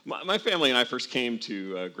My family and I first came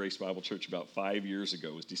to Grace Bible Church about 5 years ago.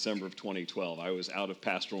 It was December of 2012. I was out of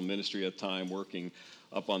pastoral ministry at the time, working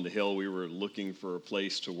up on the hill. We were looking for a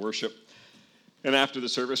place to worship. And after the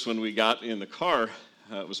service, when we got in the car,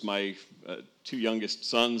 it was my two youngest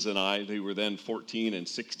sons and I, who were then 14 and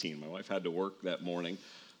 16. My wife had to work that morning.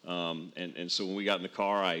 And so when we got in the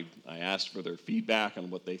car, I asked for their feedback on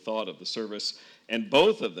what they thought of the service. And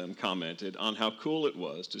both of them commented on how cool it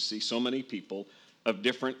was to see so many people of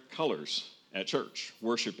different colors at church,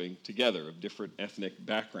 worshiping together, of different ethnic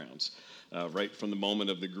backgrounds. Right from the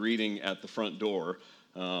moment of the greeting at the front door,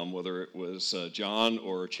 whether it was John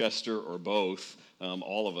or Chester or both,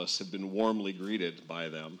 all of us had been warmly greeted by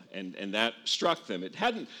them, and that struck them. It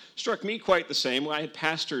hadn't struck me quite the same. I had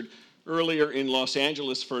pastored earlier in Los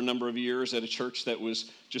Angeles for a number of years at a church that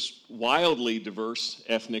was just wildly diverse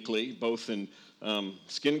ethnically, both in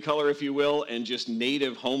skin color, if you will, and just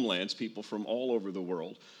native homelands, people from all over the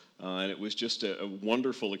world. And it was just a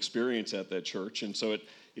wonderful experience at that church. And so it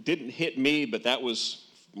didn't hit me, but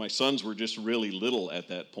my sons were just really little at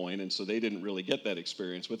that point, and so they didn't really get that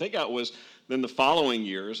experience. What they got was, then the following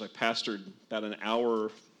years, I pastored about an hour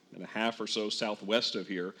and a half or so southwest of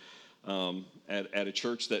here at a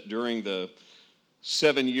church that during the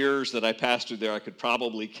 7 years that I pastored there, I could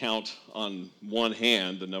probably count on one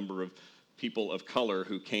hand the number of people of color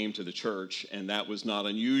who came to the church, and that was not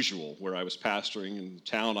unusual where I was pastoring, in the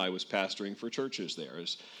town I was pastoring, for churches there.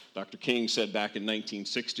 As Dr. King said back in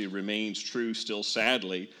 1960, remains true still,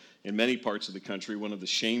 sadly, in many parts of the country. One of the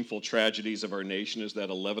shameful tragedies of our nation is that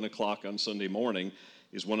 11 o'clock on Sunday morning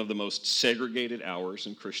is one of the most segregated hours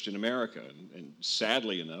in Christian America, and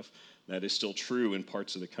sadly enough, that is still true in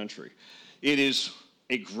parts of the country. It is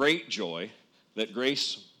a great joy that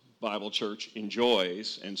Grace Bible Church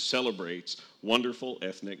enjoys and celebrates wonderful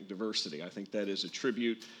ethnic diversity. I think that is a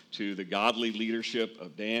tribute to the godly leadership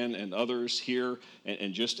of Dan and others here,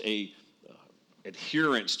 and just a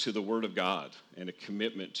adherence to the Word of God and a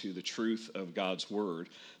commitment to the truth of God's Word,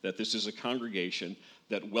 that this is a congregation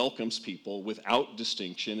that welcomes people without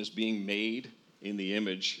distinction as being made in the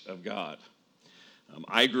image of God.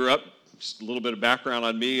 I grew up, just a little bit of background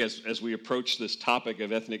on me as we approach this topic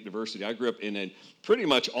of ethnic diversity. I grew up in a pretty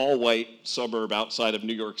much all-white suburb outside of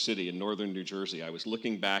New York City in northern New Jersey. I was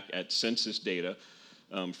looking back at census data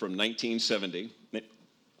from 1970.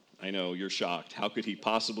 I know, you're shocked. How could he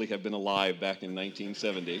possibly have been alive back in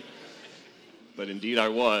 1970? But indeed I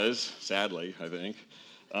was, sadly, I think.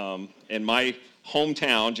 And my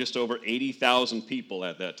hometown, just over 80,000 people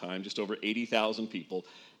at that time, just over 80,000 people,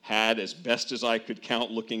 had, as best as I could count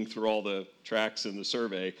looking through all the tracks in the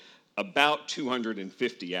survey, about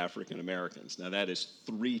 250 African Americans. Now that is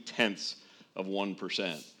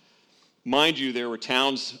 0.3%. Mind you, there were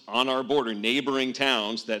towns on our border, neighboring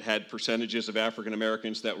towns, that had percentages of African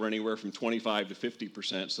Americans that were anywhere from 25 to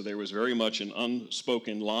 50%, so there was very much an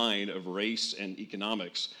unspoken line of race and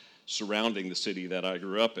economics surrounding the city that I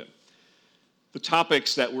grew up in. The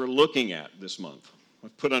topics that we're looking at this month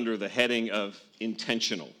I've put under the heading of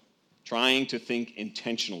intentional, trying to think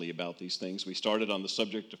intentionally about these things. We started on the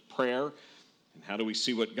subject of prayer, and how do we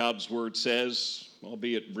see what God's Word says,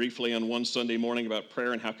 albeit briefly on one Sunday morning, about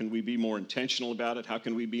prayer, and how can we be more intentional about it? How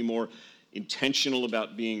can we be more intentional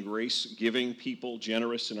about being grace-giving people,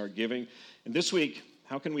 generous in our giving? And this week,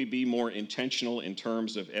 how can we be more intentional in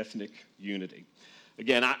terms of ethnic unity?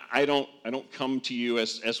 Again, I don't come to you,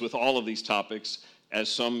 as with all of these topics, as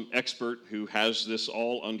some expert who has this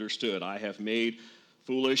all understood. I have made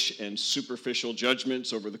foolish and superficial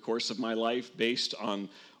judgments over the course of my life based on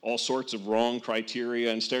all sorts of wrong criteria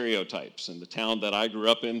and stereotypes. In the town that I grew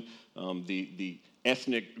up in, the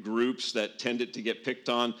ethnic groups that tended to get picked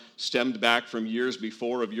on stemmed back from years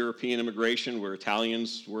before of European immigration, where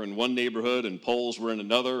Italians were in one neighborhood and Poles were in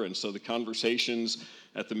another, and so the conversations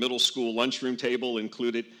at the middle school lunchroom table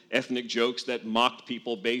included ethnic jokes that mocked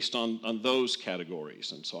people based on those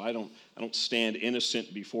categories. And so I don't stand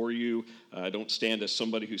innocent before you. I don't stand as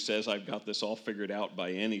somebody who says I've got this all figured out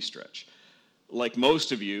by any stretch. Like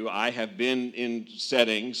most of you, I have been in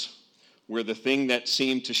settings where the thing that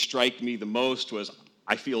seemed to strike me the most was,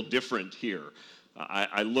 I feel different here.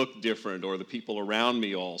 I look different, or the people around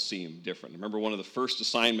me all seem different. I remember one of the first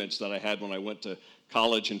assignments that I had when I went to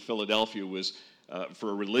college in Philadelphia was for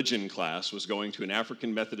a religion class, was going to an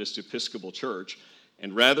African Methodist Episcopal church,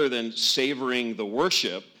 and rather than savoring the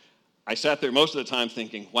worship, I sat there most of the time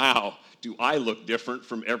thinking, wow, do I look different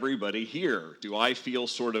from everybody here? Do I feel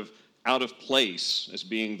sort of out of place as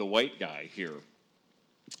being the white guy here?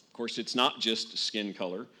 Of course, it's not just skin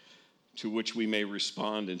color to which we may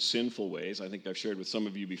respond in sinful ways. I think I've shared with some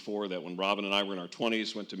of you before that when Robin and I were in our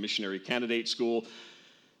 20s, went to missionary candidate school,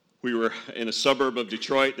 We were in a suburb of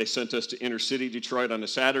Detroit. They sent us to inner city Detroit on a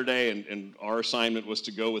Saturday, and our assignment was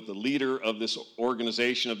to go with the leader of this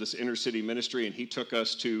organization, of this inner city ministry, and he took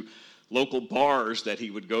us to local bars that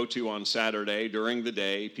he would go to on Saturday during the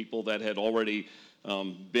day, people that had already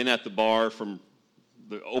been at the bar from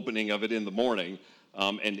the opening of it in the morning,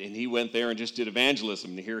 and he went there and just did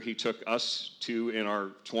evangelism. And here he took us two in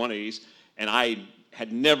our 20s, and I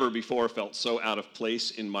had never before felt so out of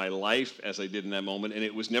place in my life as I did in that moment, and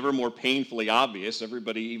it was never more painfully obvious.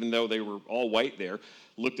 Everybody, even though they were all white there,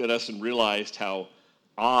 looked at us and realized how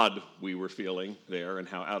odd we were feeling there and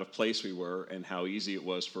how out of place we were and how easy it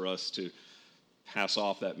was for us to pass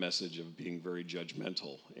off that message of being very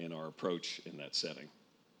judgmental in our approach in that setting.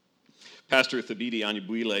 Pastor Thabiti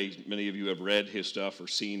Anyabwile, many of you have read his stuff or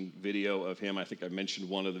seen video of him. I think I mentioned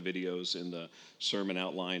one of the videos in the sermon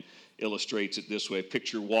outline, illustrates it this way.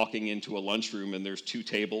 Picture walking into a lunchroom and there's two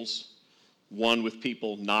tables, one with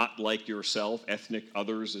people not like yourself, ethnic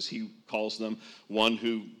others as he calls them, one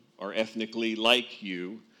who are ethnically like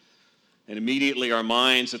you. And immediately our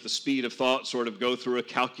minds at the speed of thought sort of go through a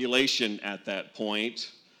calculation at that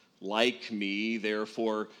point. Like me,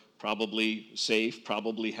 therefore probably safe,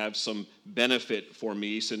 probably have some benefit for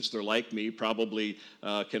me since they're like me, probably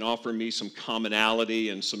can offer me some commonality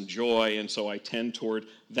and some joy, and so I tend toward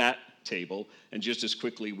that table, and just as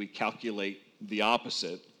quickly we calculate the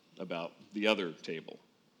opposite about the other table.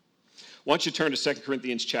 Why don't you turn to 2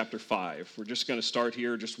 Corinthians chapter 5. We're just going to start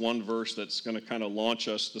here, just one verse that's going to kind of launch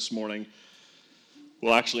us this morning.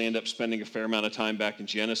 We'll actually end up spending a fair amount of time back in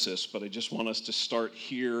Genesis, but I just want us to start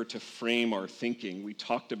here to frame our thinking. We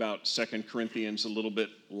talked about 2 Corinthians a little bit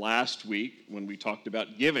last week when we talked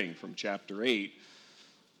about giving from chapter 8.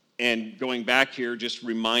 And going back here, just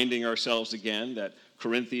reminding ourselves again that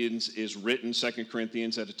Corinthians is written, 2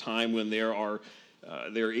 Corinthians, at a time when there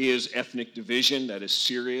is ethnic division that is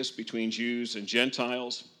serious between Jews and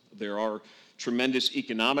Gentiles. There are tremendous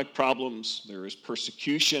economic problems. There is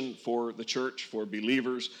persecution for the church, for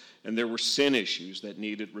believers, and there were sin issues that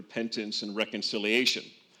needed repentance and reconciliation.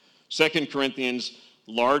 2 Corinthians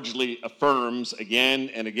largely affirms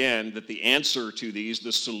again and again that the answer to these,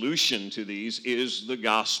 the solution to these, is the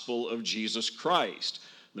gospel of Jesus Christ.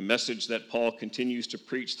 The message that Paul continues to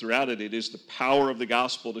preach throughout it, it is the power of the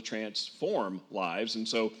gospel to transform lives. And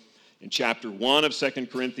so in chapter 1 of 2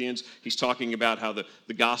 Corinthians, he's talking about how the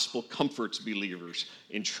gospel comforts believers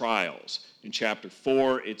in trials. In chapter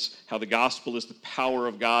 4, it's how the gospel is the power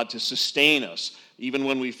of God to sustain us, even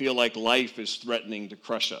when we feel like life is threatening to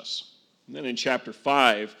crush us. And then in chapter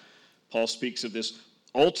 5, Paul speaks of this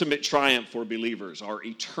ultimate triumph for believers, our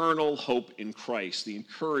eternal hope in Christ, the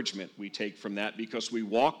encouragement we take from that because we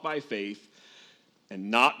walk by faith and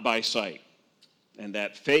not by sight. And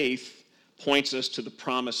that faith points us to the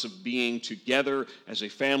promise of being together as a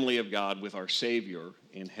family of God with our Savior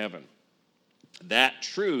in heaven. That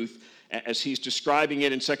truth, as he's describing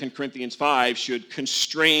it in 2 Corinthians 5, should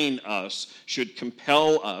constrain us, should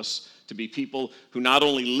compel us to be people who not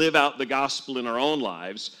only live out the gospel in our own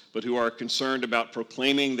lives, but who are concerned about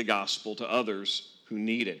proclaiming the gospel to others who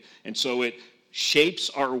need it. And so it shapes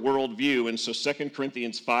our worldview. And so 2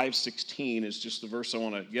 Corinthians 5:16 is just the verse I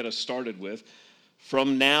want to get us started with.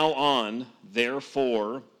 From now on,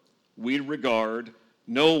 therefore, we regard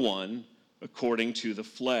no one according to the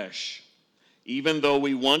flesh. Even though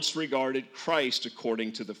we once regarded Christ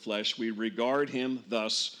according to the flesh, we regard him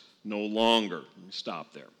thus no longer. Let me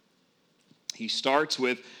stop there. He starts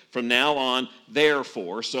with, from now on,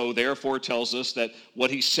 therefore. So therefore tells us that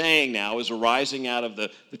what he's saying now is arising out of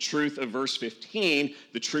the truth of verse 15.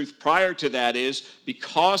 The truth prior to that is,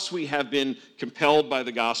 because we have been compelled by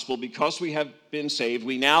the gospel, because we have been saved,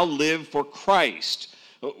 we now live for Christ.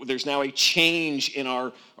 There's now a change in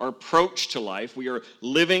our approach to life. We are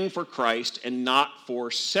living for Christ and not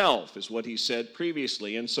for self, is what he said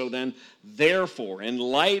previously. And so then, therefore, in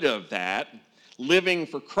light of that, living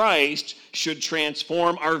for Christ should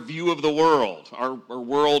transform our view of the world, our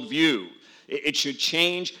worldview. It should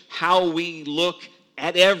change how we look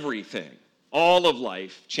at everything. All of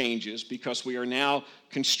life changes because we are now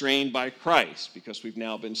constrained by Christ, because we've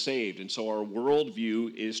now been saved. And so our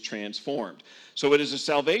worldview is transformed. So it is a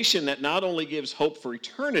salvation that not only gives hope for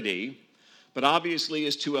eternity, but obviously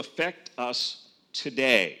is to affect us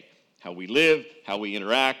today. How we live, how we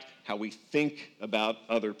interact, how we think about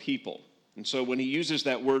other people. And so when he uses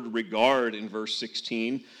that word regard in verse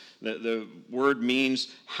 16, the word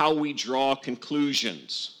means how we draw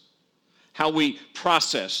conclusions, how we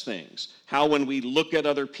process things, how when we look at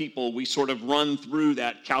other people, we sort of run through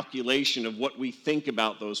that calculation of what we think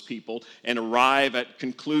about those people and arrive at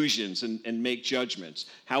conclusions and make judgments.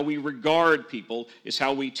 How we regard people is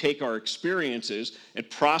how we take our experiences and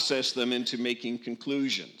process them into making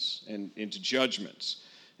conclusions and into judgments.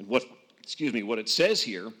 And what it says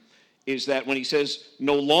here is that when he says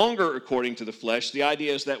no longer according to the flesh, the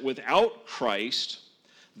idea is that without Christ,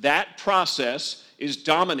 that process is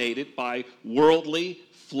dominated by worldly,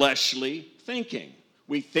 fleshly thinking.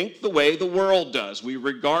 We think the way the world does. We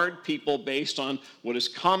regard people based on what is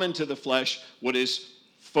common to the flesh, what is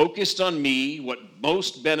focused on me, what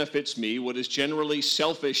most benefits me, what is generally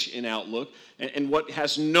selfish in outlook, and what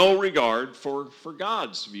has no regard for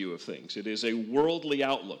God's view of things. It is a worldly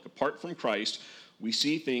outlook. Apart from Christ, we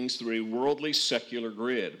see things through a worldly, secular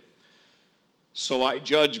grid. So I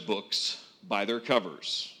judge books by their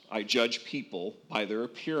covers. I judge people by their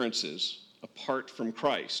appearances apart from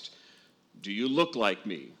Christ. Do you look like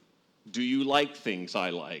me? Do you like things I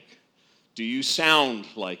like? Do you sound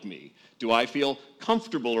like me? Do I feel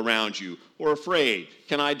comfortable around you or afraid?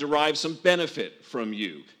 Can I derive some benefit from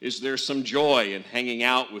you? Is there some joy in hanging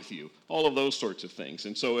out with you? All of those sorts of things.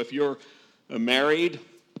 And so if you're a married,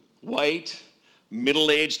 white,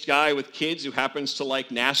 middle-aged guy with kids who happens to like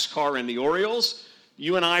NASCAR and the Orioles,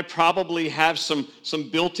 you and I probably have some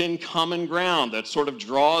built-in common ground that sort of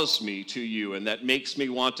draws me to you and that makes me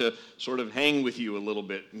want to sort of hang with you a little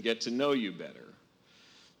bit and get to know you better.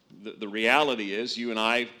 The reality is you and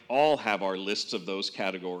I all have our lists of those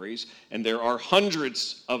categories, and there are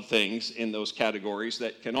hundreds of things in those categories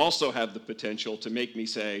that can also have the potential to make me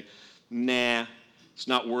say, nah, it's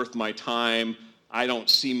not worth my time. I don't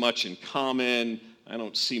see much in common. I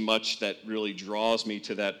don't see much that really draws me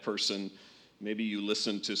to that person. Maybe you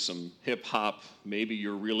listen to some hip hop. Maybe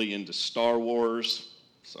you're really into Star Wars.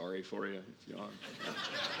 Sorry for you if you are.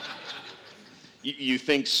 You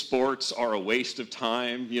think sports are a waste of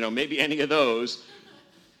time. Maybe any of those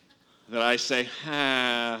that I say,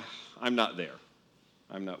 I'm not there.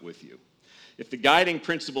 I'm not with you. If the guiding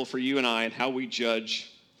principle for you and I and how we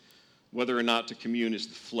judge whether or not to commune is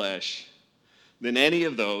the flesh, then any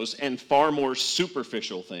of those and far more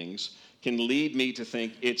superficial things can lead me to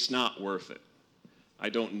think it's not worth it. I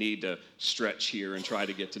don't need to stretch here and try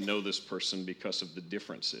to get to know this person because of the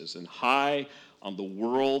differences. And high on the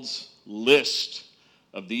world's list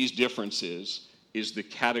of these differences is the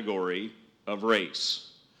category of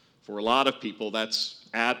race. For a lot of people, that's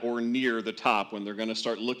at or near the top when they're going to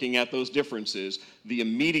start looking at those differences. The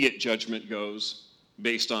immediate judgment goes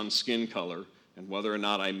based on skin color and whether or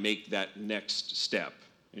not I make that next step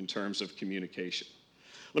in terms of communication.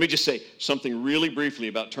 Let me just say something really briefly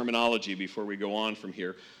about terminology before we go on from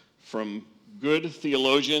here. From good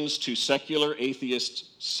theologians to secular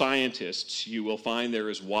atheist scientists, you will find there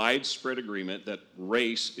is widespread agreement that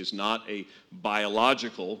race is not a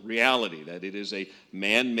biological reality, that it is a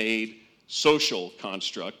man-made social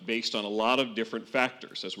construct based on a lot of different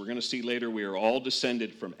factors. As we're going to see later, we are all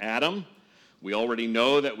descended from Adam. We already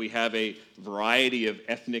know that we have a variety of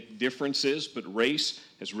ethnic differences, but race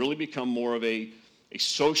has really become more of a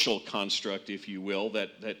social construct, if you will,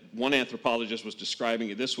 that one anthropologist was describing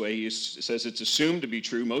it this way. He says it's assumed to be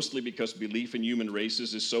true mostly because belief in human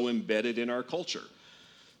races is so embedded in our culture.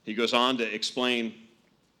 He goes on to explain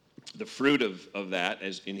the fruit of that,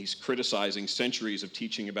 and he's criticizing centuries of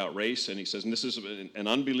teaching about race, and he says, and this is an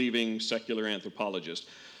unbelieving secular anthropologist,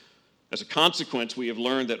 as a consequence, we have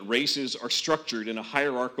learned that races are structured in a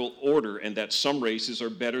hierarchical order and that some races are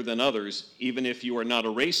better than others. Even if you are not a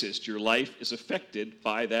racist, your life is affected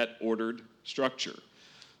by that ordered structure.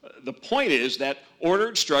 The point is that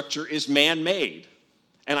ordered structure is man-made.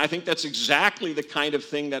 And I think that's exactly the kind of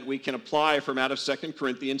thing that we can apply from out of 2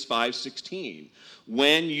 Corinthians 5:16.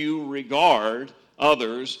 When you regard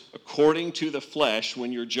others according to the flesh,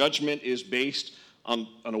 when your judgment is based on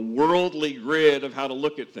a worldly grid of how to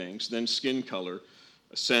look at things, then skin color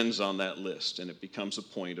ascends on that list, and it becomes a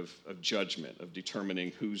point of judgment, of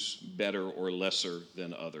determining who's better or lesser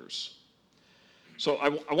than others. So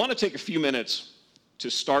I want to take a few minutes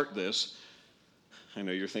to start this. I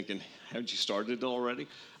know you're thinking, haven't you started already?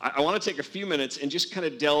 I want to take a few minutes and just kind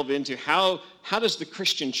of delve into how does the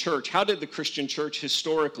Christian church, how did the Christian church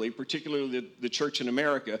historically, particularly the church in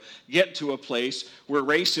America, get to a place where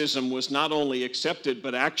racism was not only accepted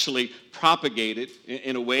but actually propagated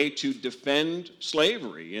in a way to defend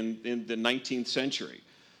slavery in the 19th century?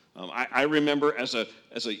 I remember as a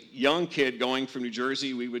young kid going from New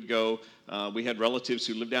Jersey, we would go, we had relatives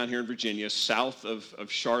who lived down here in Virginia, south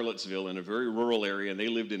of Charlottesville in a very rural area, and they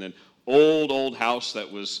lived in an old house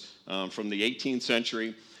that was from the 18th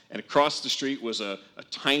century, and across the street was a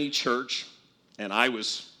tiny church, and I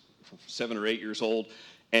was 7 or 8 years old,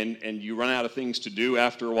 and you run out of things to do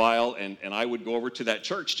after a while, and I would go over to that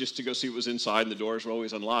church just to go see what was inside, and the doors were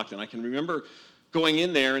always unlocked. And I can remember going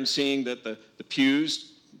in there and seeing that the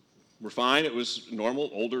pews were fine. It was a normal,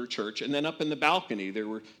 older church. And then up in the balcony, there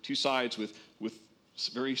were two sides with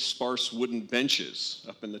very sparse wooden benches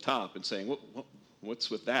up in the top, and saying, what's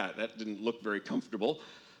with that? That didn't look very comfortable.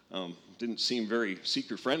 Didn't seem very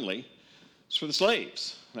seeker-friendly. It's for the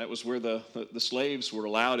slaves. That was where the slaves were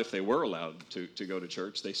allowed, if they were allowed to go to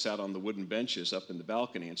church. They sat on the wooden benches up in the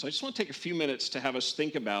balcony. And so I just want to take a few minutes to have us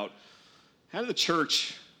think about how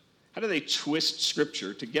do they twist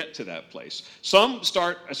Scripture to get to that place? Some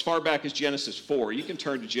start as far back as Genesis 4. You can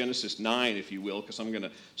turn to Genesis 9, if you will, because I'm going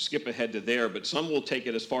to skip ahead to there. But some will take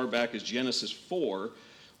it as far back as Genesis 4,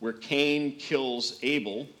 where Cain kills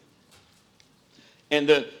Abel. And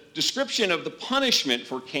the description of the punishment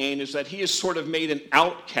for Cain is that he is sort of made an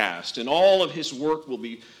outcast, and all of his work will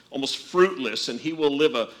be almost fruitless, and he will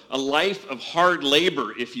live a life of hard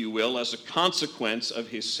labor, if you will, as a consequence of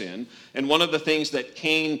his sin. And one of the things that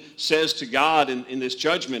Cain says to God in this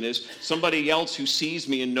judgment is, somebody else who sees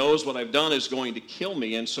me and knows what I've done is going to kill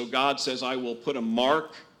me. And so God says, I will put a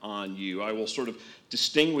mark on you. I will sort of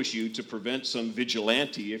distinguish you to prevent some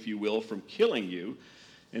vigilante, if you will, from killing you.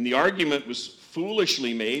 And the argument was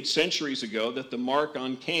foolishly made centuries ago that the mark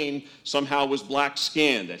on Cain somehow was black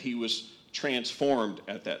skin, that he was transformed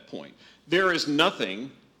at that point. There is nothing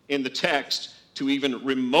in the text to even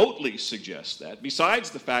remotely suggest that, besides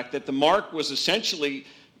the fact that the mark was essentially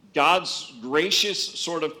God's gracious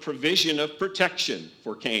sort of provision of protection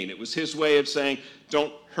for Cain. It was his way of saying,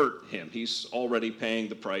 don't hurt him. He's already paying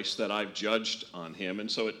the price that I've judged on him. And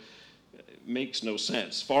so it makes no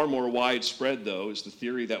sense. Far more widespread, though, is the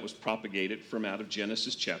theory that was propagated from out of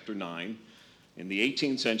Genesis chapter 9 in the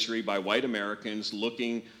 18th century by white Americans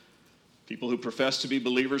people who profess to be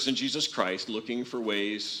believers in Jesus Christ, looking for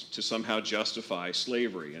ways to somehow justify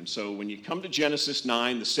slavery. And so when you come to Genesis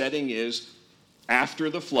 9, the setting is after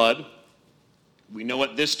the flood. We know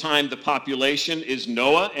at this time the population is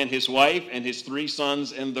Noah and his wife and his 3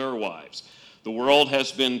 sons and their wives. The world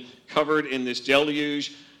has been covered in this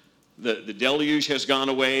deluge. The deluge has gone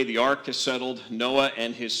away. The ark has settled. Noah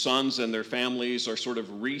and his sons and their families are sort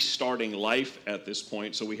of restarting life at this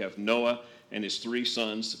point. So we have Noah and his 3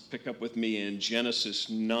 sons. Pick up with me in Genesis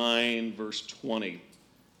 9, verse 20.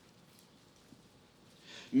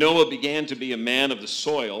 Noah began to be a man of the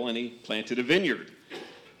soil, and he planted a vineyard.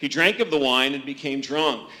 He drank of the wine and became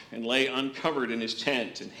drunk, and lay uncovered in his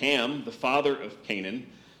tent. And Ham, the father of Canaan,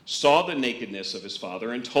 saw the nakedness of his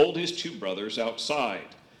father, and told his 2 brothers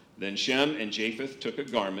outside. Then Shem and Japheth took a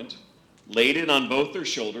garment, laid it on both their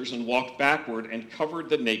shoulders, and walked backward and covered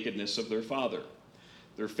the nakedness of their father.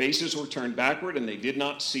 Their faces were turned backward, and they did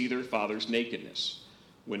not see their father's nakedness.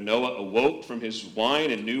 When Noah awoke from his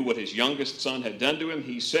wine and knew what his youngest son had done to him,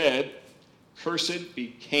 he said, Cursed be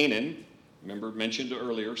Canaan, remember mentioned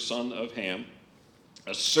earlier, son of Ham,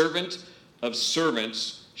 a servant of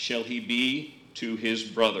servants shall he be to his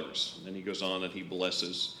brothers. And then he goes on and he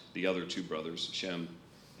blesses the other 2 brothers, Shem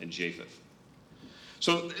and Japheth.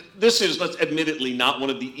 So this is, admittedly, not one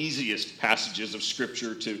of the easiest passages of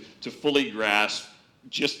Scripture to fully grasp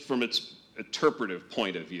just from its interpretive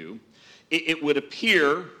point of view. It would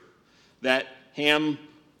appear that Ham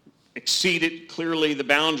exceeded clearly the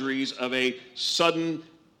boundaries of a sudden,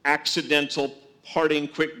 accidental, parting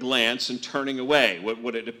quick glance and turning away.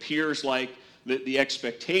 What it appears like the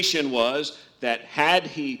expectation was that had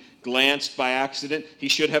he glanced by accident, he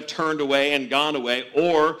should have turned away and gone away,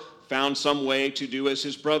 or found some way to do as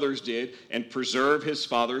his brothers did and preserve his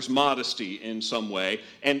father's modesty in some way,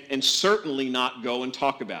 and certainly not go and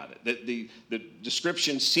talk about it. The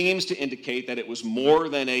description seems to indicate that it was more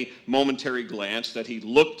than a momentary glance, that he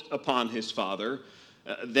looked upon his father,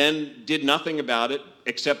 then did nothing about it,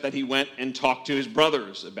 except that he went and talked to his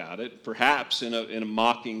brothers about it, perhaps in a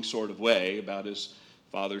mocking sort of way about his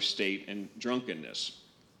father's state and drunkenness.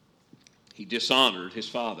 He dishonored his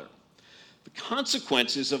father. The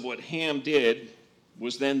consequences of what Ham did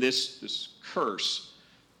was then this curse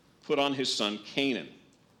put on his son Canaan.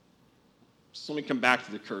 So let me come back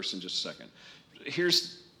to the curse in just a second.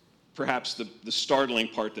 Here's perhaps the startling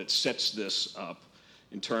part that sets this up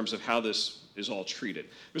in terms of how this is all treated.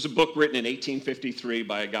 There's a book written in 1853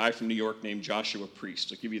 by a guy from New York named Joshua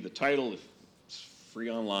Priest. I'll give you the title. It's free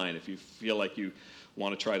online if you feel like you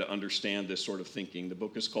want to try to understand this sort of thinking. The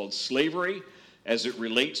book is called Slavery as it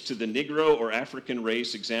relates to the Negro or African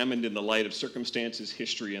race examined in the light of circumstances,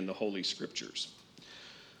 history, and the Holy Scriptures.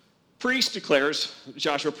 Priest declares,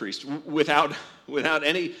 Joshua Priest, without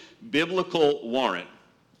any biblical warrant,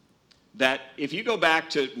 that if you go back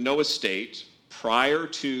to Noah's state prior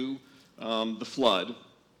to the flood,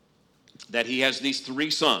 that he has these 3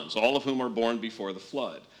 sons, all of whom are born before the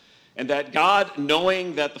flood. And that God,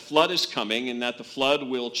 knowing that the flood is coming and that the flood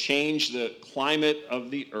will change the climate of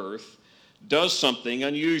the earth, does something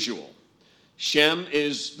unusual. Shem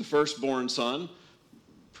is the firstborn son.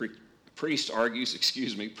 Priest argues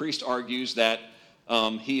that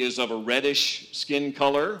he is of a reddish skin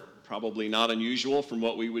color, probably not unusual from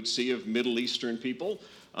what we would see of Middle Eastern people,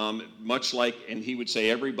 much like, and he would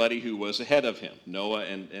say, everybody who was ahead of him, Noah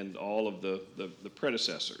and all of the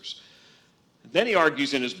predecessors. Then he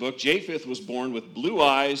argues in his book, Japheth was born with blue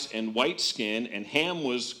eyes and white skin, and Ham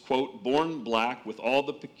was, quote, born black with all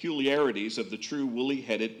the peculiarities of the true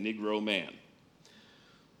woolly-headed Negro man.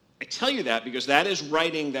 I tell you that because that is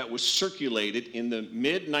writing that was circulated in the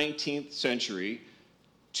mid-19th century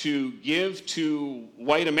to give to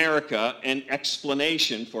white America an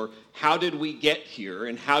explanation for how did we get here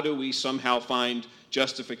and how do we somehow find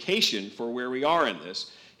justification for where we are in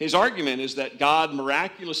this. His argument is that God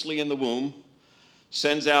miraculously in the womb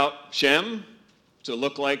sends out Shem to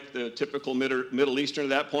look like the typical Middle Eastern at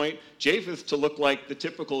that point, Japheth to look like the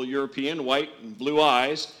typical European, white and blue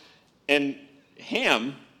eyes, and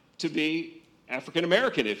Ham to be African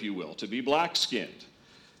American, if you will, to be black-skinned.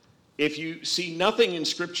 If you see nothing in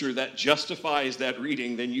Scripture that justifies that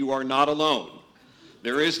reading, then you are not alone.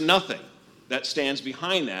 There is nothing that stands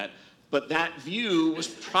behind that, but that view was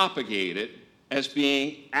propagated as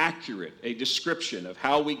being accurate, a description of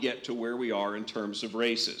how we get to where we are in terms of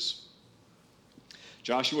races.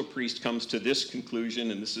 Joshua Priest comes to this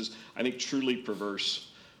conclusion, and this is, I think, truly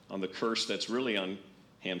perverse on the curse that's really on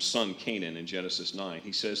Ham's son Canaan in Genesis 9.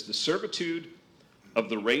 He says, the servitude of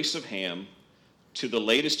the race of Ham to the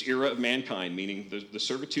latest era of mankind, meaning the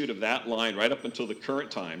servitude of that line right up until the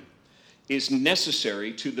current time, is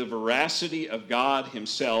necessary to the veracity of God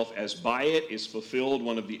himself, as by it is fulfilled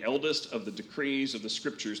one of the eldest of the decrees of the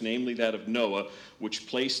Scriptures, namely that of Noah, which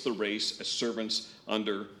placed the race as servants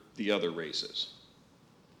under the other races.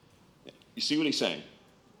 You see what he's saying?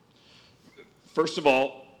 First of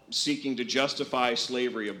all, seeking to justify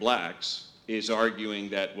slavery of blacks is arguing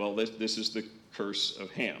that, well, this is the curse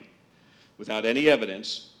of Ham. Without any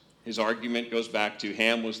evidence, his argument goes back to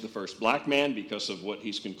Ham was the first black man because of what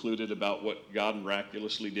he's concluded about what God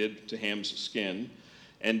miraculously did to Ham's skin,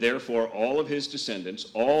 and therefore all of his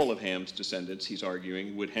descendants, all of Ham's descendants, he's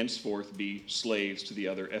arguing, would henceforth be slaves to the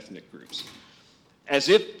other ethnic groups. As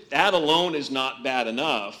if that alone is not bad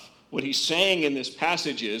enough, what he's saying in this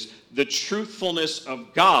passage is the truthfulness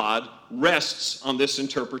of God rests on this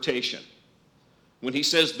interpretation. When he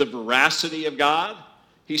says the veracity of God,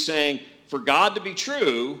 he's saying for God to be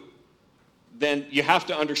true, then you have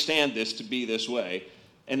to understand this to be this way.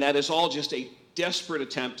 And that is all just a desperate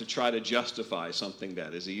attempt to try to justify something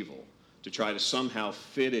that is evil, to try to somehow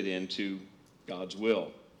fit it into God's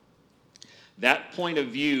will. That point of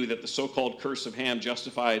view that the so-called curse of Ham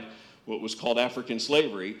justified what was called African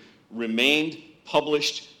slavery remained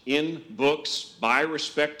published in books by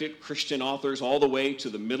respected Christian authors all the way to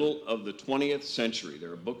the middle of the 20th century.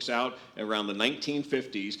 There are books out around the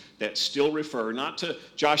 1950s that still refer not to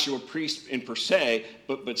Joshua Priest in per se,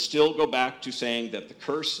 but still go back to saying that the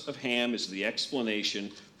curse of Ham is the explanation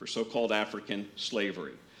for so-called African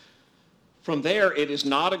slavery. From there, it is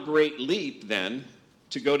not a great leap then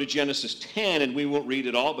to go to Genesis 10, and we won't read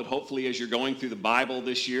it all, but hopefully as you're going through the Bible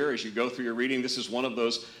this year, as you go through your reading, this is one of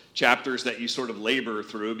those chapters that you sort of labor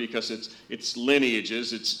through because it's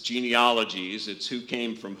lineages, it's genealogies, it's who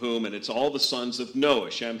came from whom, and it's all the sons of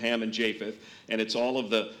Noah, Shem, Ham, and Japheth, and it's all of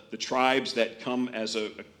the tribes that come as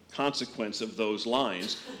a consequence of those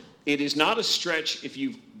lines. It is not a stretch if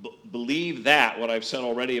you believe that, what I've said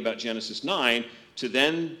already about Genesis 9, to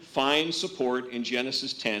then find support in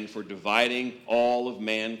Genesis 10 for dividing all of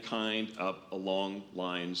mankind up along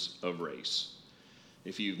lines of race.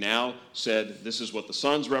 If you've now said this is what the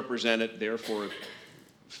sons represented, therefore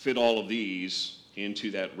fit all of these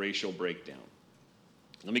into that racial breakdown.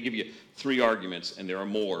 Let me give you 3 arguments, and there are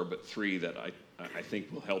more, but 3 that I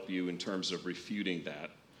think will help you in terms of refuting that.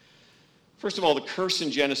 First of all, the curse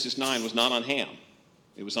in Genesis 9 was not on Ham.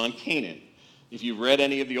 It was on Canaan. If you've read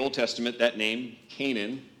any of the Old Testament, that name,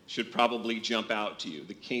 Canaan, should probably jump out to you,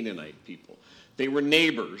 the Canaanite people. They were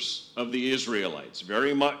neighbors of the Israelites,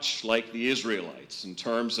 very much like the Israelites in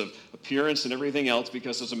terms of appearance and everything else,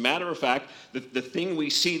 because as a matter of fact, the thing we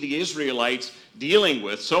see the Israelites dealing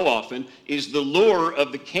with so often is the lure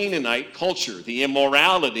of the Canaanite culture, the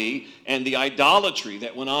immorality and the idolatry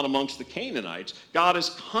that went on amongst the Canaanites. God is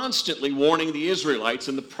constantly warning the Israelites,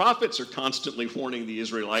 and the prophets are constantly warning the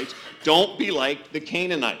Israelites, don't be like the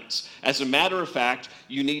Canaanites. As a matter of fact,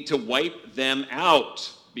 you need to wipe them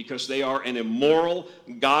out because they are an immoral,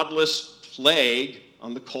 godless plague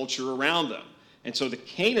on the culture around them. And so the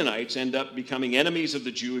Canaanites end up becoming enemies of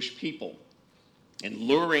the Jewish people and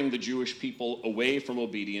luring the Jewish people away from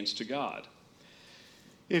obedience to God.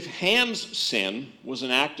 If Ham's sin was an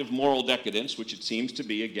act of moral decadence, which it seems to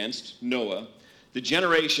be against Noah, the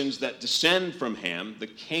generations that descend from Ham, the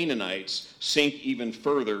Canaanites, sink even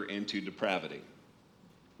further into depravity.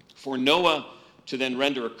 For Noah to then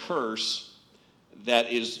render a curse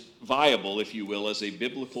that is viable, if you will, as a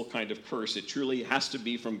biblical kind of curse, it truly has to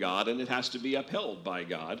be from God, and it has to be upheld by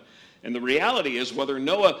God. And the reality is, whether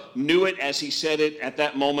Noah knew it as he said it at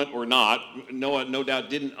that moment or not, Noah no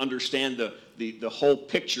doubt didn't understand the whole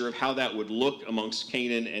picture of how that would look amongst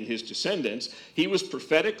Canaan and his descendants. He was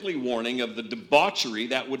prophetically warning of the debauchery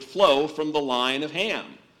that would flow from the line of Ham.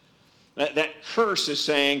 That curse is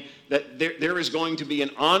saying that there is going to be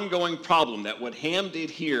an ongoing problem, that what Ham did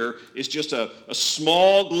here is just a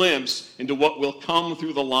small glimpse into what will come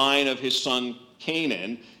through the line of his son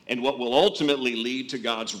Canaan, and what will ultimately lead to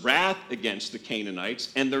God's wrath against the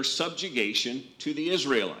Canaanites and their subjugation to the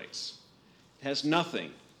Israelites. It has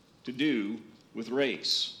nothing to do with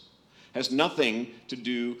race. It has nothing to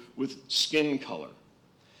do with skin color.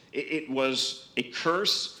 It was a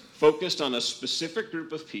curse focused on a specific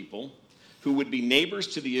group of people who would be neighbors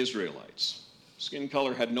to the Israelites. Skin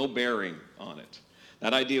color had no bearing on it.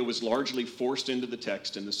 That idea was largely forced into the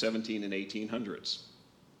text in the 17 and 1800s.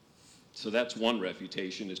 So that's one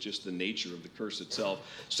refutation, is just the nature of the curse itself.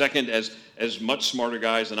 Second, as much smarter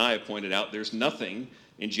guys than I have pointed out, there's nothing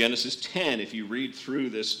in Genesis 10, if you read through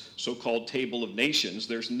this so-called table of nations,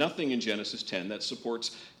 there's nothing in Genesis 10 that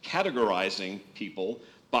supports categorizing people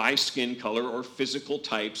by skin color or physical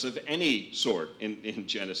types of any sort in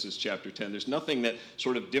Genesis chapter 10. There's nothing that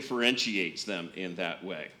sort of differentiates them in that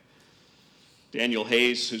way. Daniel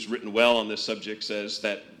Hayes, who's written well on this subject, says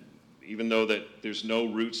that even though that there's no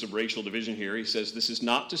roots of racial division here, he says this is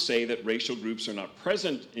not to say that racial groups are not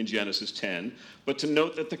present in Genesis 10, but to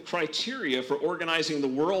note that the criteria for organizing the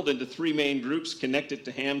world into three main groups connected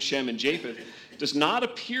to Ham, Shem, and Japheth does not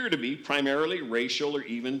appear to be primarily racial or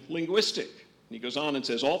even linguistic. And he goes on and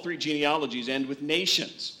says all three genealogies end with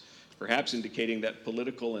nations, perhaps indicating that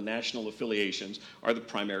political and national affiliations are the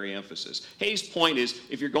primary emphasis. Hayes' point is,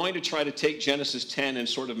 if you're going to try to take Genesis 10 and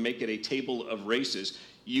sort of make it a table of races,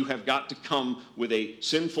 you have got to come with a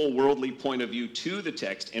sinful, worldly point of view to the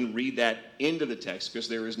text and read that into the text, because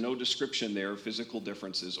there is no description there of physical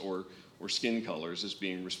differences or skin colors as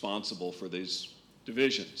being responsible for these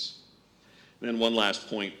divisions. And then one last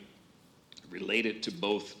point related to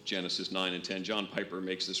both Genesis 9 and 10. John Piper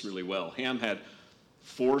makes this really well. Ham had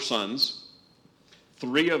 4 sons,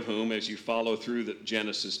 3 of whom, as you follow through the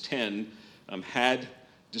Genesis 10, had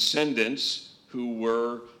descendants who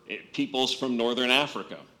were peoples from northern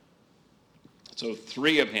Africa. So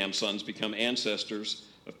 3 of Ham's sons become ancestors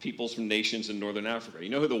of peoples from nations in northern Africa. You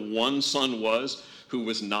know who the one son was who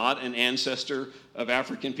was not an ancestor of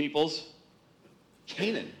African peoples?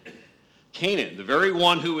 Canaan. Canaan, the very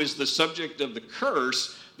one who is the subject of the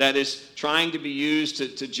curse that is trying to be used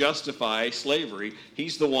to justify slavery.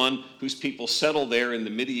 He's the one whose people settle there in the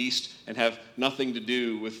Mideast and have nothing to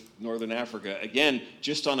do with northern Africa. Again,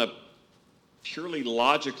 just on a purely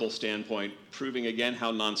logical standpoint, proving again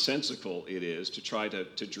how nonsensical it is to try to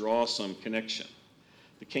draw some connection.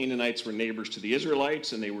 The Canaanites were neighbors to the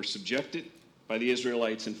Israelites, and they were subjected by the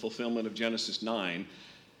Israelites in fulfillment of Genesis 9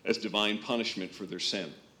 as divine punishment for their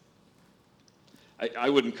sin.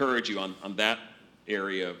 I would encourage you on that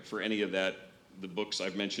area, for any of that, the books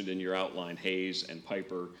I've mentioned in your outline, Hayes and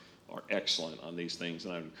Piper, are excellent on these things,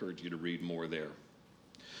 and I would encourage you to read more there.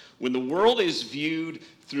 When the world is viewed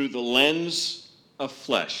through the lens of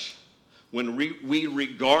flesh, when we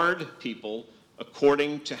regard people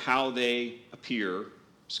according to how they appear,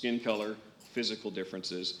 skin color, physical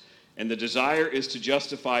differences, and the desire is to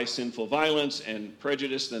justify sinful violence and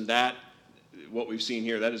prejudice, then that, what we've seen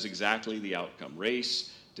here, that is exactly the outcome: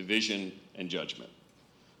 race, division, and judgment.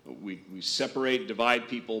 We separate, divide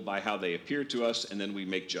people by how they appear to us, and then we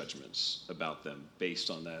make judgments about them based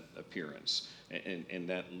on that appearance. And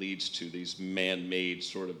that leads to these man-made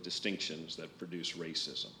sort of distinctions that produce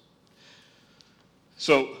racism.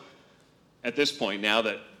 So, at this point, now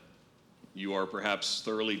that you are perhaps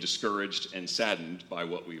thoroughly discouraged and saddened by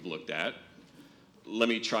what we've looked at, let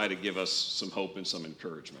me try to give us some hope and some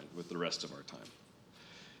encouragement with the rest of our time.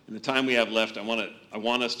 In the time we have left, I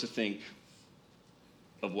want us to think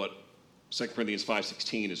of what 2 Corinthians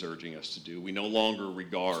 5:16 is urging us to do. We no longer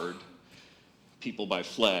regard people by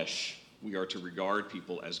flesh. We are to regard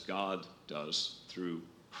people as God does through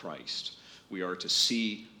Christ. We are to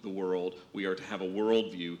see the world. We are to have a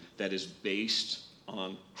worldview that is based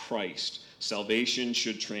on Christ. Salvation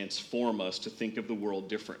should transform us to think of the world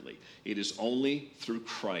differently. It is only through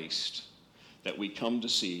Christ that we come to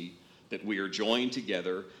see that we are joined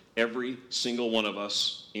together, every single one of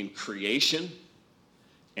us, in creation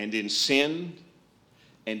and in sin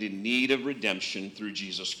and in need of redemption through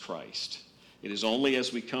Jesus Christ. It is only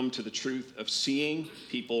as we come to the truth of seeing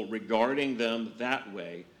people, regarding them that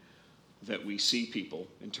way, that we see people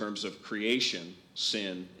in terms of creation,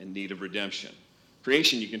 sin, and need of redemption.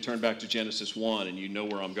 Creation, you can turn back to Genesis 1, and you know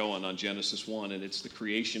where I'm going on Genesis 1, and it's the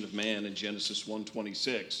creation of man in Genesis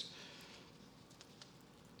 1:26.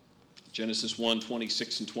 Genesis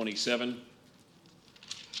 1:26 and 27.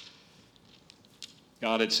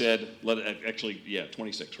 God had said,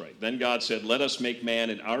 26, right. Then God said, "Let us make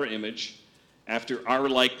man in our image, after our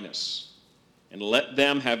likeness, and let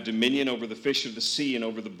them have dominion over the fish of the sea and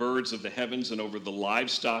over the birds of the heavens and over the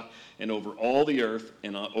livestock and over all the earth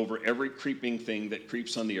and over every creeping thing that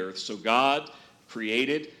creeps on the earth." So God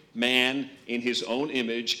created man in his own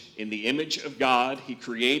image. In the image of God, he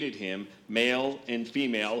created him. Male and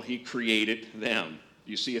female, he created them.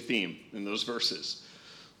 You see a theme in those verses.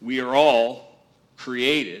 We are all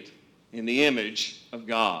created in the image of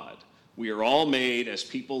God. We are all made as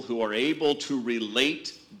people who are able to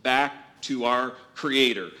relate back to our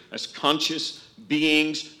Creator, as conscious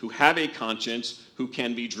beings who have a conscience, who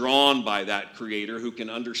can be drawn by that Creator, who can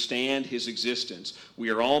understand his existence. We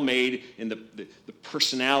are all made in the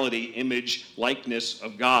personality, image, likeness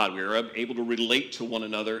of God. We are able to relate to one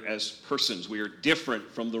another as persons. We are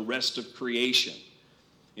different from the rest of creation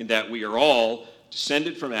in that we are all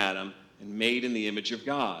descended from Adam and made in the image of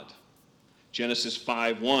God. Genesis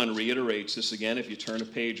 5:1 reiterates this again if you turn a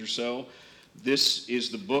page or so. This is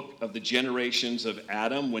the book of the generations of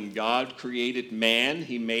Adam. When God created man,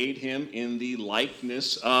 he made him in the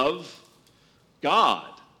likeness of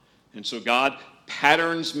God. And so God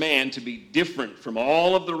patterns man to be different from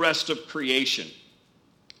all of the rest of creation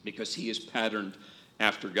because he is patterned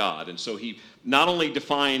after God. And so he not only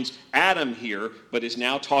defines Adam here, but is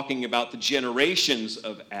now talking about the generations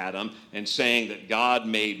of Adam and saying that God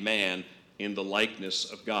made man in the likeness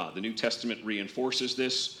of God. The New Testament reinforces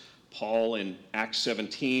this. Paul in Acts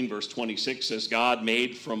 17, verse 26 says, God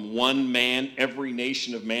made from one man every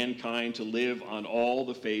nation of mankind to live on all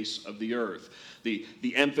the face of the earth. The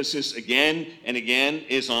emphasis again and again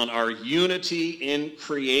is on our unity in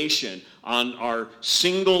creation, on our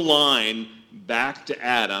single line back to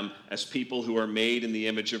Adam as people who are made in the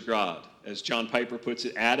image of God. As John Piper puts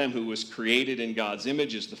it, Adam, who was created in God's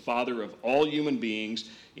image, is the father of all human beings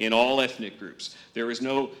in all ethnic groups. There is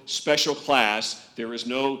no special class. There is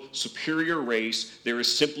no superior race. There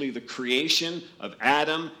is simply the creation of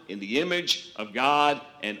Adam in the image of God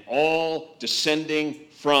and all descending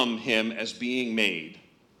from him as being made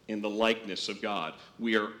in the likeness of God.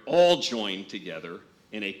 We are all joined together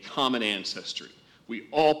in a common ancestry. We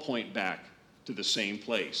all point back to the same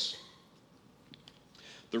place.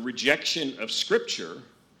 The rejection of Scripture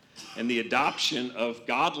and the adoption of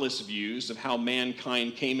godless views of how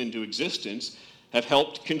mankind came into existence have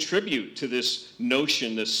helped contribute to this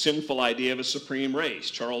notion, this sinful idea of a supreme race.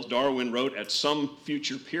 Charles Darwin wrote, at some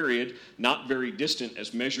future period, not very distant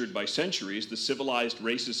as measured by centuries, the civilized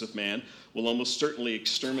races of man will almost certainly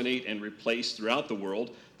exterminate and replace throughout the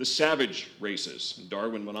world the savage races. And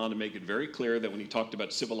Darwin went on to make it very clear that when he talked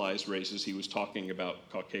about civilized races, he was talking about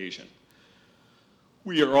Caucasian.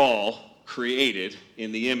 We are all created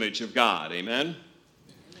in the image of God. Amen?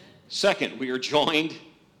 Second, we are joined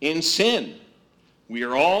in sin. We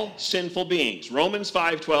are all sinful beings. Romans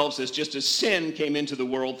 5:12 says, just as sin came into the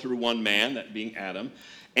world through one man, that being Adam,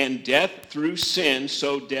 and death through sin,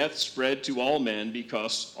 so death spread to all men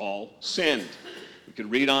because all sinned. We could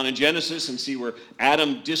read on in Genesis and see where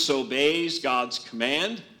Adam disobeys God's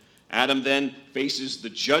command. Adam then faces the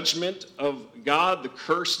judgment of God, the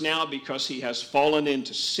curse now because he has fallen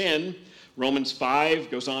into sin. Romans 5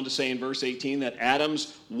 goes on to say in verse 18 that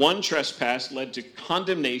Adam's one trespass led to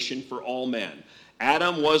condemnation for all men.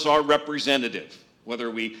 Adam was our representative. Whether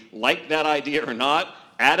we like that idea or not,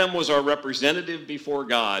 Adam was our representative before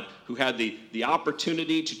God who had the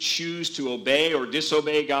opportunity to choose to obey or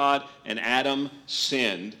disobey God, and Adam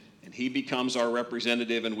sinned and he becomes our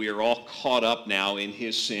representative, and we are all caught up now in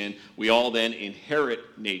his sin. We all then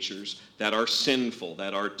inherit natures that are sinful,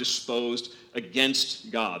 that are disposed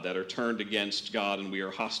against God, that are turned against God, and we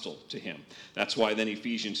are hostile to him. That's why then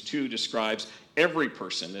Ephesians 2 describes every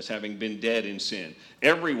person as having been dead in sin.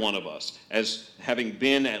 Every one of us as having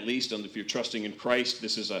been, at least if you're trusting in Christ,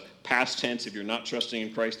 this is a past tense. If you're not trusting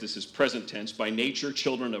in Christ, this is present tense. By nature,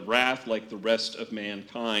 children of wrath like the rest of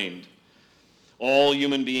mankind. All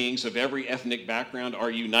human beings of every ethnic background are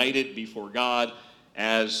united before God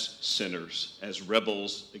as sinners, as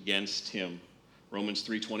rebels against him. Romans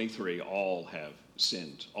 3:23, all have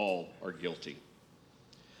sinned, all are guilty.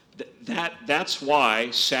 That's why,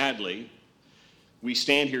 sadly, we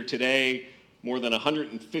stand here today more than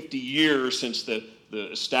 150 years since the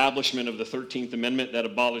establishment of the 13th Amendment that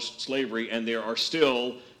abolished slavery, and there are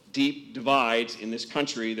still deep divides in this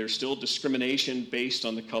country. There's still discrimination based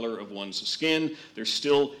on the color of one's skin. There's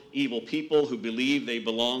still evil people who believe they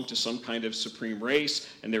belong to some kind of supreme race,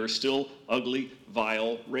 and there is still ugly,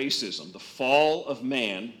 vile racism. The fall of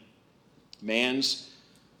man, man's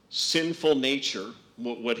sinful nature,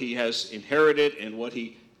 what he has inherited and what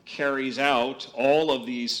he carries out, all of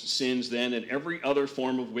these sins then and every other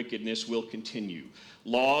form of wickedness will continue.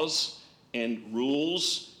 Laws and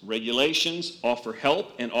rules, regulations offer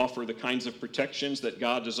help and offer the kinds of protections that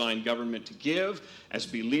God designed government to give. As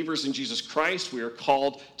believers in Jesus Christ, we are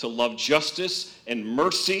called to love justice and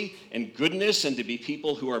mercy and goodness and to be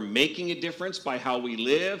people who are making a difference by how we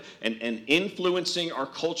live and influencing our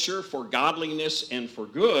culture for godliness and for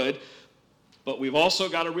good. But we've also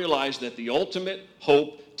got to realize that the ultimate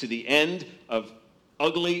hope to the end of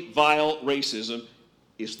ugly, vile racism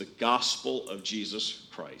is the gospel of Jesus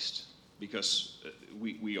Christ. Because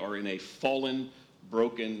we are in a fallen,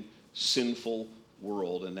 broken, sinful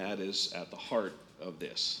world, and that is at the heart of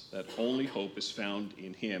this. That only hope is found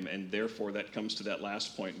in him, and therefore that comes to that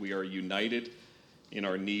last point. We are united in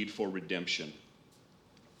our need for redemption.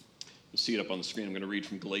 You'll see it up on the screen. I'm going to read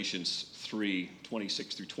from Galatians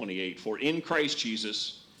 3:26 through 28. For in Christ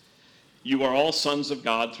Jesus, you are all sons of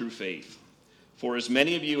God through faith. For as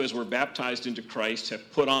many of you as were baptized into Christ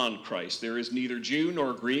have put on Christ. There is neither Jew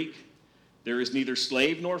nor Greek. There is neither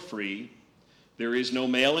slave nor free. There is no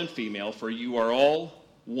male and female, for you are all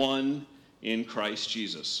one in Christ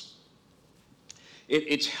Jesus.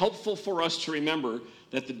 It's helpful for us to remember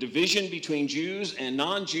that the division between Jews and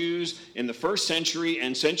non-Jews in the first century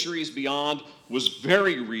and centuries beyond was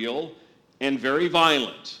very real and very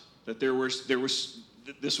violent. That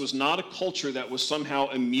this was not a culture that was somehow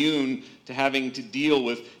immune to having to deal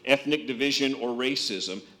with ethnic division or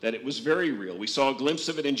racism, that it was very real. We saw a glimpse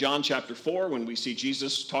of it in John chapter 4 when we see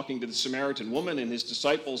Jesus talking to the Samaritan woman, and his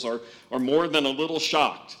disciples are more than a little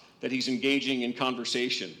shocked that he's engaging in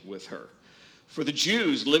conversation with her. For the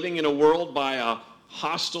Jews living in a world by a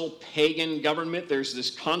hostile pagan government, there's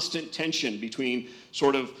this constant tension between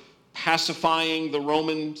sort of pacifying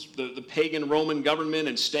the pagan Roman government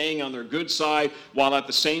and staying on their good side, while at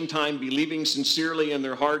the same time believing sincerely in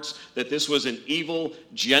their hearts that this was an evil,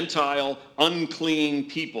 Gentile, unclean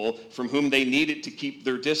people from whom they needed to keep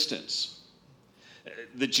their distance.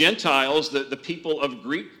 The Gentiles, the people of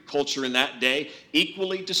Greek culture in that day,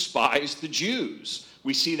 equally despised the Jews.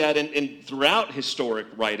 We see that throughout historic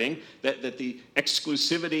writing, that the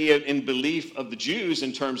exclusivity and belief of the Jews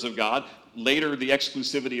in terms of God, later the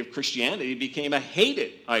exclusivity of Christianity, became a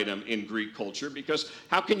hated item in Greek culture, because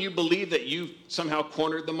how can you believe that you've somehow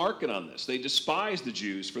cornered the market on this? They despised the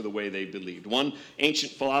Jews for the way they believed. One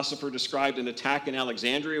ancient philosopher described an attack in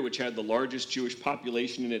Alexandria, which had the largest Jewish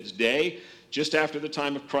population in its day, just after the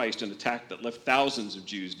time of Christ, an attack that left thousands of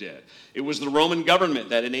Jews dead. It was the Roman government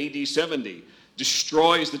that in AD 70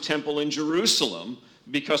 destroys the temple in Jerusalem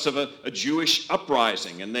because of a Jewish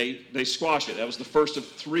uprising, and they squash it. That was the first of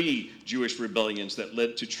 3 Jewish rebellions that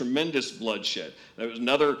led to tremendous bloodshed. There was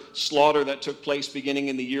another slaughter that took place beginning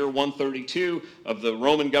in the year 132 of the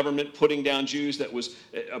Roman government putting down Jews that was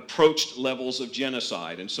approached levels of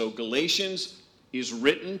genocide. And so Galatians is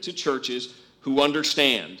written to churches who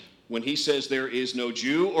understand when he says there is no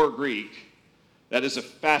Jew or Greek. That is a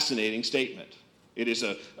fascinating statement. It is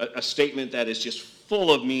a statement that is just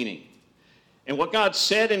full of meaning. And what God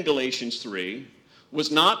said in Galatians 3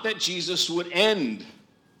 was not that Jesus would end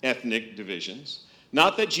ethnic divisions,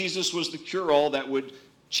 not that Jesus was the cure-all that would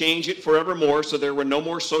change it forevermore so there were no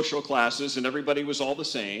more social classes and everybody was all the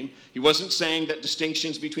same. He wasn't saying that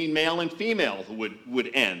distinctions between male and female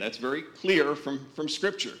would end. That's very clear from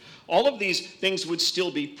Scripture. All of these things would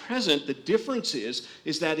still be present. The difference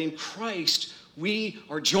is that in Christ we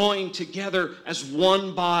are joined together as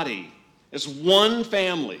one body, as one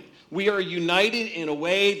family. We are united in a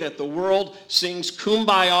way that the world sings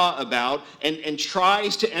kumbaya about and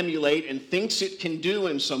tries to emulate and thinks it can do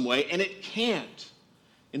in some way, and it can't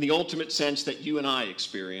in the ultimate sense that you and I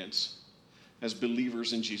experience as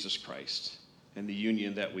believers in Jesus Christ and the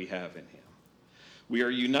union that we have in him. We are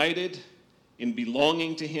united in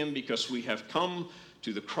belonging to him because we have come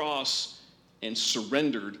to the cross and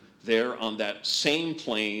surrendered there on that same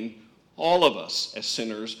plane, all of us as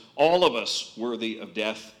sinners, all of us worthy of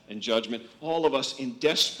death and judgment, all of us in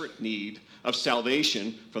desperate need of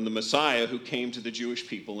salvation from the Messiah who came to the Jewish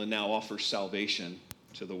people and now offers salvation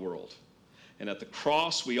to the world. And at the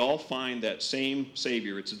cross, we all find that same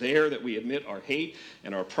Savior. It's there that we admit our hate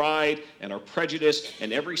and our pride and our prejudice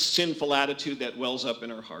and every sinful attitude that wells up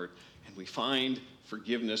in our heart. And we find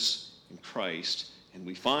forgiveness in Christ. And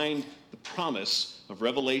we find the promise of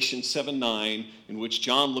Revelation 7:9, in which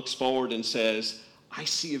John looks forward and says, I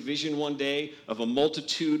see a vision one day of a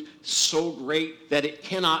multitude so great that it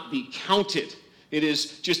cannot be counted. It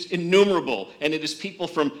is just innumerable, and it is people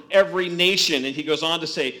from every nation. And he goes on to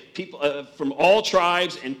say, people from all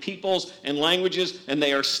tribes and peoples and languages, and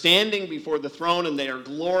they are standing before the throne, and they are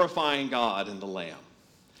glorifying God and the Lamb.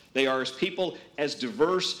 They are as people as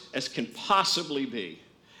diverse as can possibly be,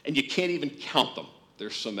 and you can't even count them.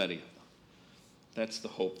 There's so many of them. That's the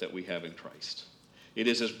hope that we have in Christ. It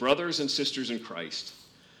is as brothers and sisters in Christ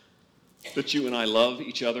that you and I love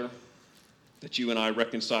each other, that you and I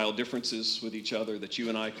reconcile differences with each other, that you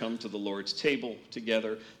and I come to the Lord's table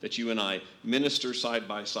together, that you and I minister side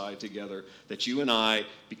by side together, that you and I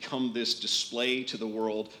become this display to the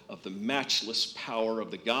world of the matchless power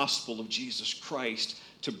of the gospel of Jesus Christ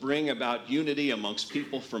to bring about unity amongst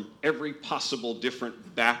people from every possible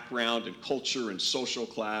different background and culture and social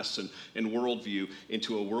class and worldview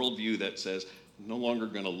into a worldview that says, I'm no longer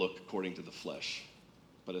going to look according to the flesh,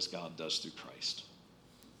 but as God does through Christ.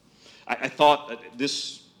 I thought that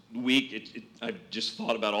this week, I just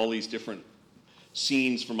thought about all these different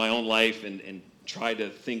scenes from my own life and tried to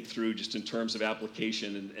think through just in terms of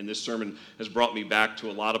application. And this sermon has brought me back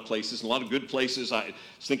to a lot of places, and a lot of good places. I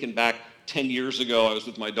was thinking back 10 years ago, I was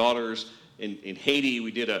with my daughters in Haiti.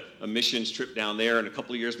 We did a missions trip down there, and a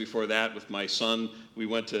couple of years before that with my son, we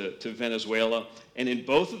went to Venezuela. And in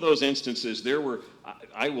both of those instances, there were,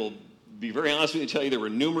 I will be very honest with you and tell you, there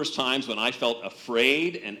were numerous times when I felt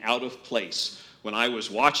afraid and out of place, when I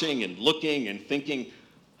was watching and looking and thinking,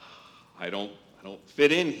 I don't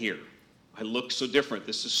fit in here. I look so different.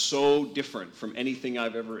 This is so different from anything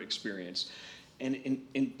I've ever experienced. And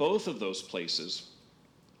in both of those places,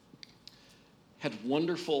 had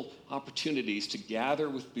wonderful opportunities to gather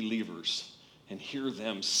with believers and hear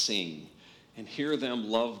them sing and hear them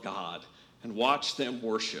love God and watch them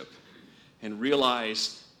worship and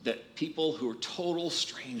realize that people who are total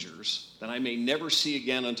strangers that I may never see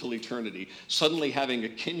again until eternity, suddenly having a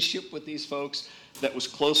kinship with these folks that was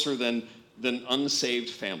closer than unsaved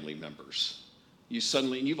family members.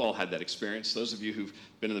 And you've all had that experience, those of you who've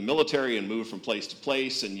been in the military and moved from place to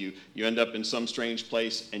place, and you end up in some strange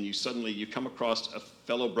place, and you come across a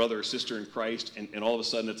fellow brother or sister in Christ, and all of a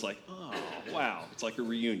sudden it's like, oh, wow, it's like a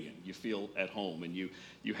reunion. You feel at home, and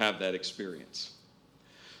you have that experience.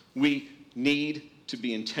 We need to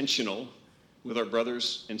be intentional with our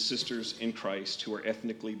brothers and sisters in Christ who are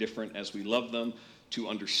ethnically different as we love them, to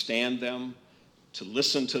understand them, to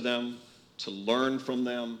listen to them, to learn from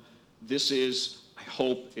them. This is, I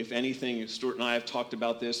hope, if anything, Stuart and I have talked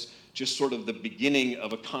about this, just sort of the beginning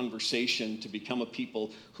of a conversation to become a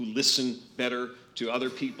people who listen better to other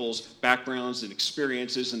people's backgrounds and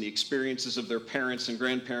experiences and the experiences of their parents and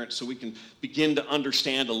grandparents, so we can begin to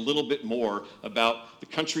understand a little bit more about the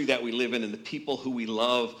country that we live in and the people who we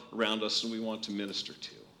love around us and we want to minister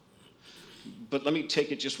to. But let me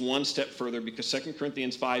take it just one step further, because 2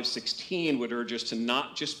 Corinthians 5:16 would urge us to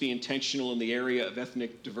not just be intentional in the area of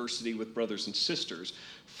ethnic diversity with brothers and sisters.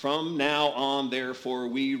 From now on, therefore,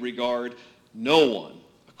 we regard no one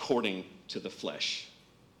according to the flesh.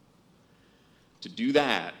 To do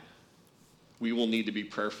that, we will need to be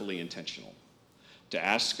prayerfully intentional, to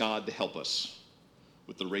ask God to help us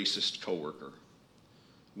with the racist coworker,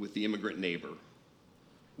 with the immigrant neighbor,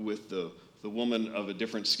 with the woman of a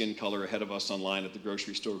different skin color ahead of us online at the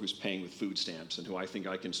grocery store who's paying with food stamps and who I think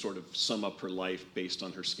I can sort of sum up her life based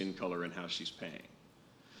on her skin color and how she's paying.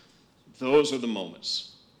 Those are the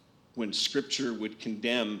moments when Scripture would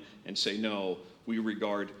condemn and say, no, we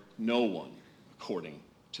regard no one according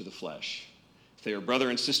to the flesh. If they are brother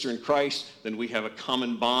and sister in Christ, then we have a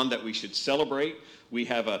common bond that we should celebrate. We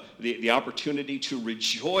have the opportunity to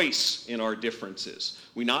rejoice in our differences.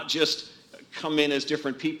 We not just come in as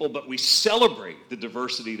different people, but we celebrate the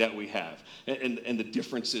diversity that we have and the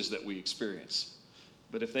differences that we experience.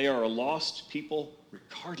 But if they are a lost people,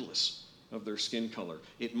 regardless of their skin color,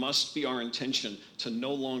 it must be our intention to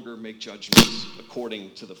no longer make judgments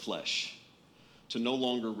according to the flesh, to no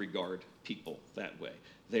longer regard people that way.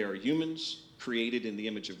 They are humans created in the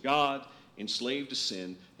image of God, enslaved to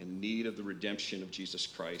sin, in need of the redemption of Jesus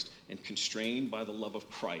Christ, and constrained by the love of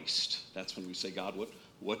Christ. That's when we say, God,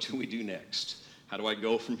 what do we do next? How do I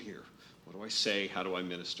go from here? What do I say? How do I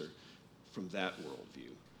minister? From that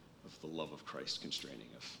worldview of the love of Christ constraining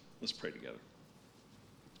us. Let's pray together.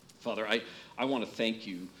 Father, I want to thank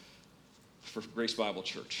you for Grace Bible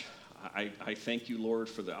Church. I thank you, Lord,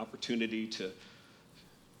 for the opportunity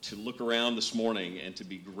to look around this morning and to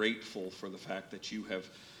be grateful for the fact that you have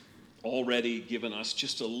already given us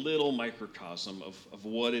just a little microcosm of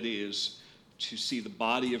what it is to see the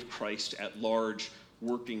body of Christ at large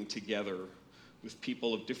working together with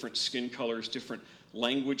people of different skin colors, different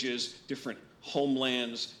languages, different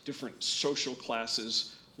homelands, different social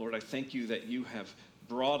classes. Lord, I thank you that you have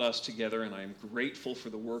brought us together, and I am grateful for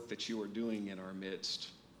the work that you are doing in our midst.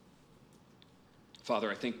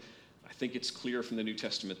 Father, I think it's clear from the New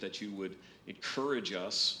Testament that you would encourage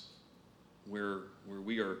us where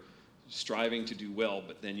we are striving to do well,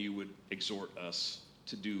 but then you would exhort us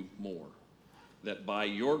to do more. That by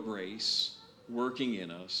your grace working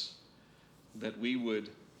in us, that we would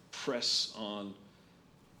press on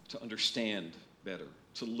to understand better,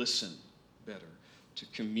 to listen better, to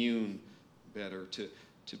commune better,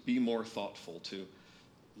 to be more thoughtful,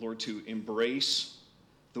 Lord, to embrace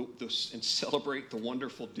and celebrate the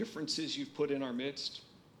wonderful differences you've put in our midst,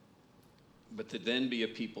 but to then be a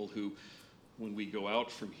people who, when we go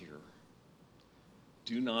out from here,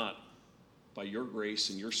 do not, by your grace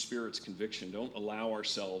and your Spirit's conviction, don't allow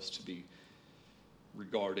ourselves to be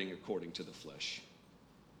regarding according to the flesh.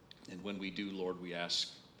 And when we do, Lord, we ask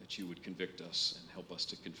that you would convict us and help us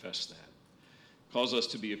to confess that. Cause us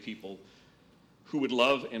to be a people who would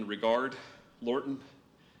love and regard Lorton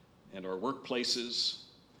and our workplaces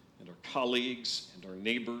and our colleagues and our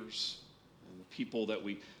neighbors and the people that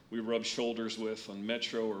we rub shoulders with on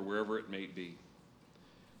Metro or wherever it may be.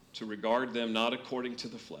 To regard them not according to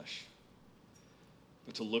the flesh,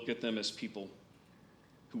 but to look at them as people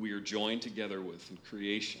who we are joined together with in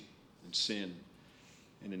creation and sin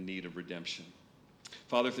and in need of redemption.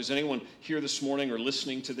 Father, if there's anyone here this morning or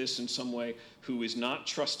listening to this in some way who is not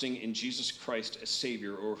trusting in Jesus Christ as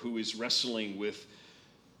Savior, or who is wrestling with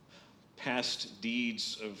past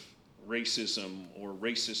deeds of racism or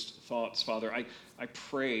racist thoughts, Father, I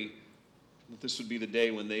pray that this would be the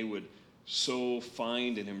day when they would so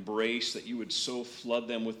find and embrace, that you would so flood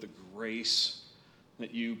them with the grace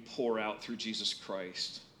that you pour out through Jesus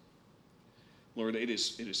Christ. Lord, it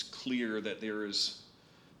is clear that there is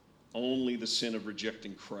only the sin of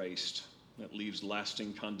rejecting Christ that leaves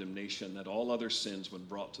lasting condemnation, that all other sins, when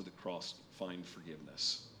brought to the cross, find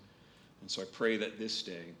forgiveness. And so I pray that this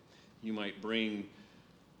day you might bring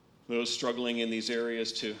those struggling in these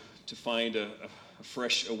areas to find a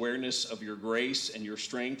fresh awareness of your grace and your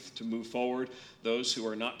strength to move forward. Those who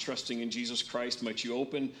are not trusting in Jesus Christ, might you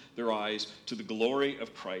open their eyes to the glory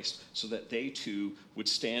of Christ, so that they too would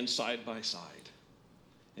stand side by side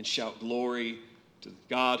and shout glory to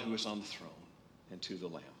God who is on the throne and to the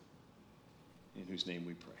Lamb, in whose name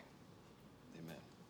we pray.